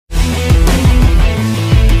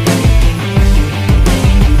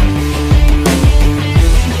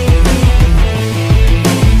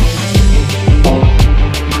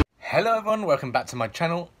everyone, welcome back to my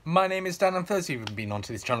channel. My name is Dan, and for those of you who haven't been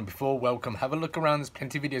onto this channel before, welcome. Have a look around, there's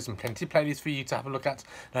plenty of videos and plenty of playlists for you to have a look at,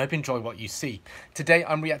 and I hope you enjoy what you see. Today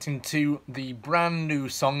I'm reacting to the brand new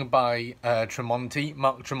song by Tremonti,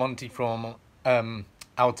 Mark Tremonti from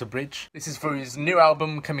Outer Bridge. This is for his new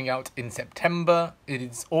album coming out in September. It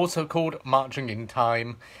is also called Marching in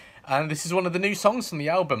Time. And this is one of the new songs from the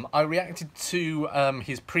album. I reacted to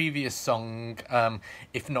his previous song,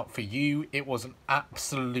 If Not For You. It was an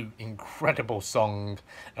absolute incredible song.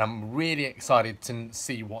 And I'm really excited to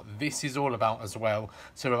see what this is all about as well.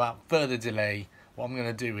 So without further delay, what I'm going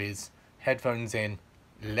to do is headphones in,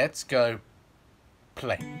 let's go,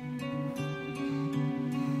 play.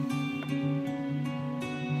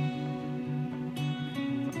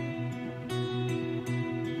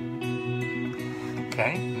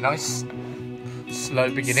 Okay, nice slow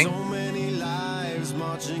beginning. So many lives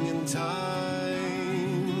marching in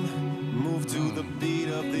time, move to the beat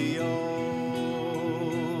of the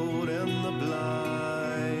old and the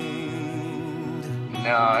blind.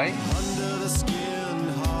 Nice. Under the skin,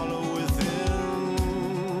 hollow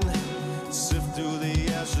within, sift through the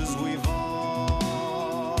ashes we've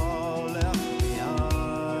all left behind.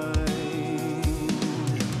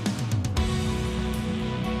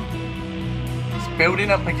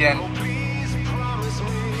 Building up again. Oh, please promise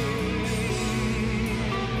me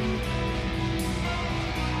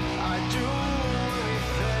I'd do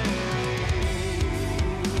anything.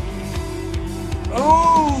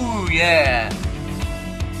 Oh yeah.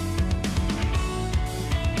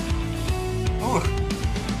 Ooh.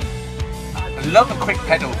 I love a quick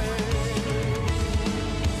pedal.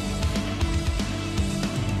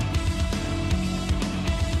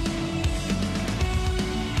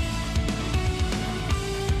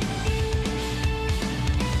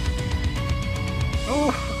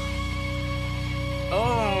 Ooh.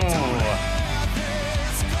 Oh.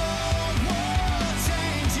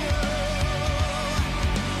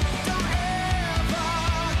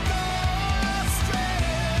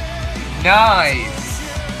 Nice.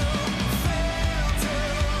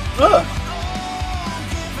 Ugh.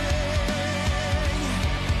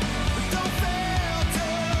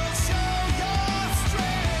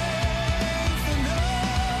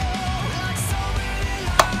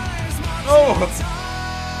 Oh.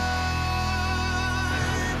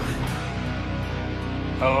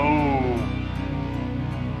 Oh.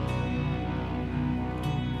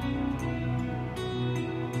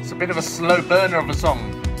 It's a bit of a slow burner of a song.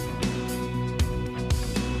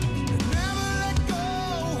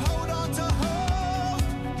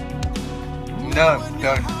 No,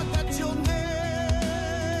 don't.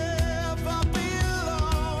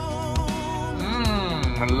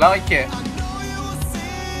 I like it.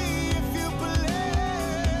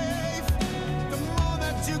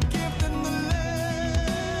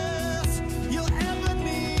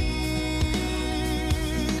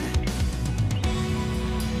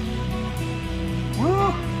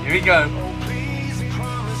 Woo! Here we go.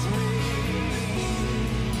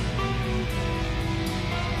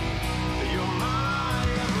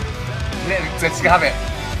 Let's have it.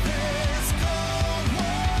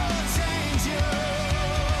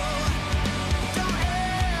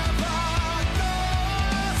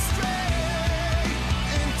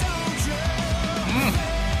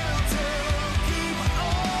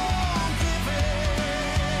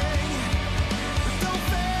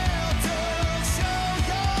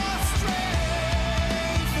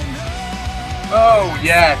 Oh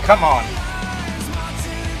yeah, come on.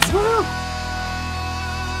 Woo.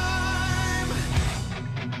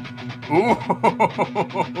 Ooh,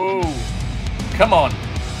 come on.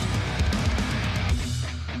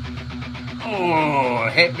 Oh,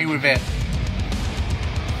 hit me with it.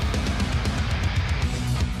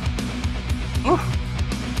 Ooh.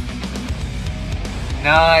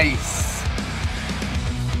 Nice.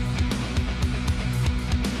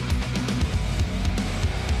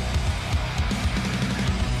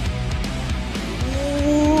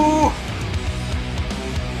 Ooh.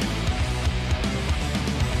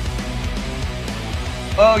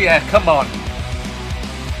 Oh yeah, come on.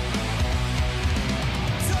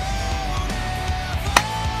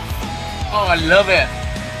 Oh, I love it.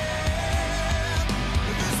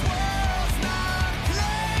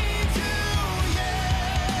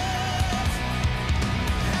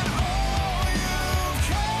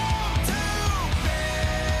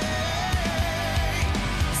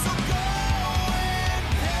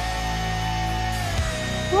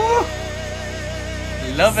 Woo.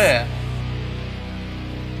 Love it.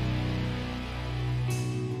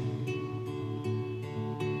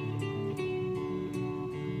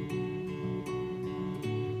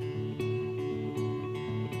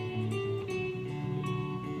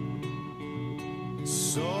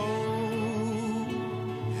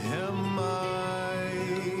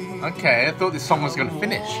 Okay, I thought this song was going to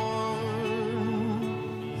finish.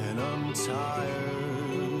 And I'm tired.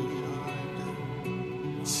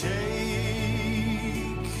 Take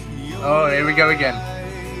your Oh, here we go again.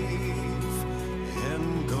 life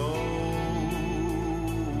and go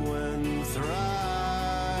and thrive.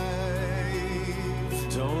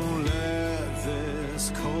 Don't let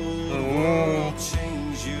this cold world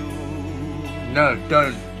change you. No,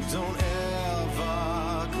 don't. Don't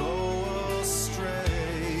ever go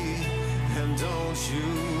astray, and don't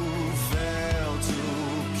you fail to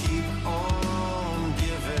keep on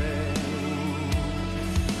giving.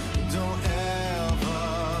 Don't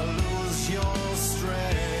ever lose your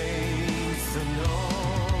strength, no.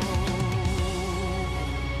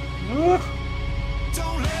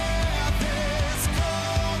 Don't let this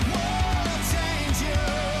cold world change you.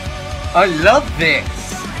 I love this.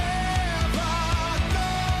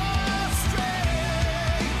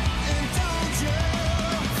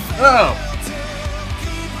 Oh.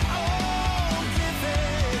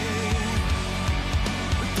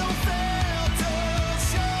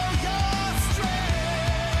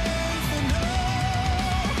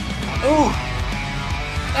 Ooh.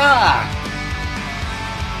 Ah.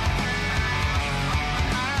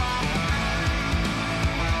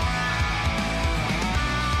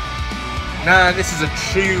 Nah, this is a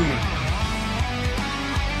tune.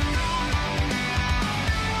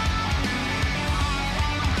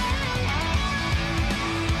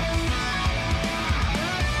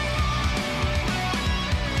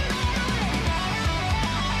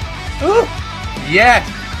 Ooh. Yes.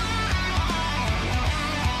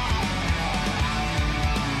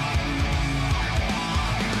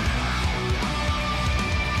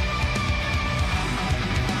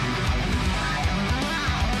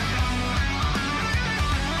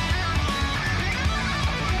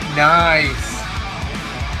 Nice.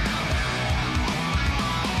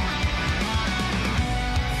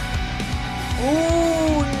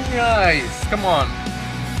 Ooh, nice. Come on.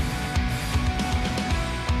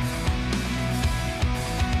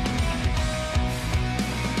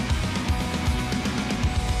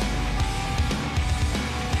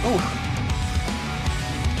 Ooh.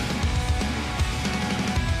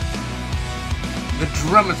 The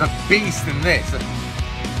drummer's a beast in this.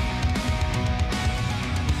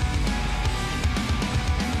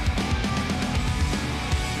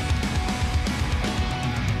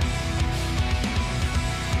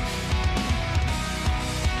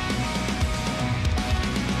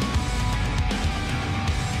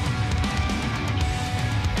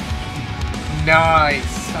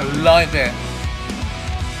 Nice. I love it.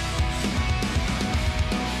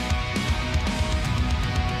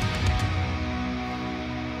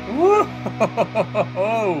 Woo!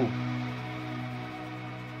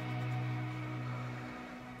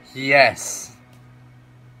 Yes.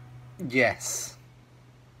 Yes.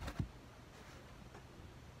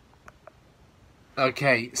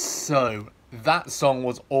 Okay, so that song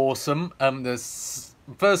was awesome.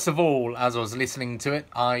 First of all, as I was listening to it,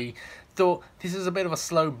 I thought this is a bit of a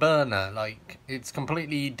slow burner. Like, it's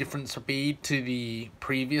completely different speed to the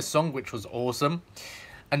previous song, which was awesome.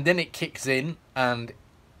 And then it kicks in, and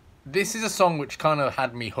this is a song which kind of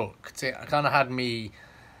had me hooked. It kind of had me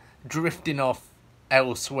drifting off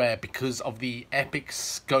elsewhere because of the epic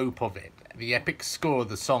scope of it, the epic score of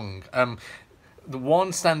the song. The one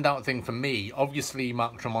standout thing for me, obviously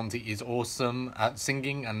Mark Tremonti is awesome at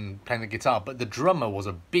singing and playing the guitar, but the drummer was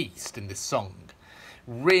a beast in this song.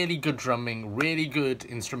 Really good drumming, really good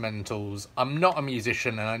instrumentals. I'm not a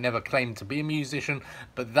musician and I never claimed to be a musician,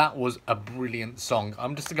 but that was a brilliant song.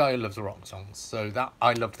 I'm just a guy who loves the rock songs, so that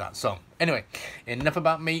I loved that song. Anyway, enough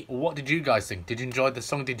about me. What did you guys think? Did you enjoy the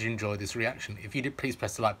song? Did you enjoy this reaction? If you did, please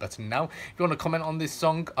press the like button now. If you want to comment on this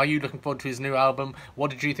song, are you looking forward to his new album? What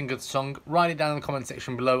did you think of the song? Write it down in the comment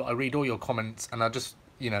section below. I read all your comments, and I just,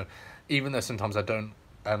 even though sometimes I don't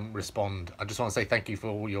respond, I just want to say thank you for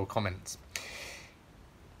all your comments.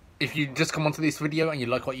 If you just come onto this video and you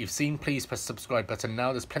like what you've seen, please press the subscribe button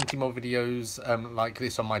now. There's plenty more videos like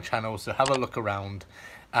this on my channel, so have a look around.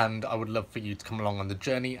 And I would love for you to come along on the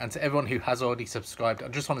journey. And to everyone who has already subscribed, I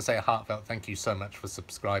just want to say a heartfelt thank you so much for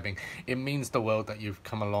subscribing. It means the world that you've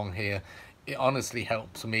come along here. It honestly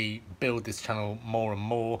helps me build this channel more and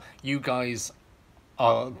more. You guys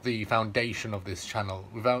are the foundation of this channel.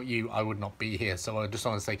 Without you, I would not be here. So I just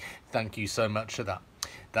want to say thank you so much for that.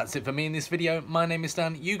 That's it for me in this video. My name is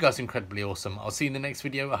Dan. You guys are incredibly awesome. I'll see you in the next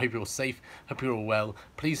video. I hope you're all safe. Hope you're all well.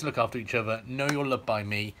 Please look after each other. Know you're loved by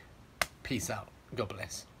me. Peace out. God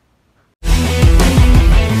bless.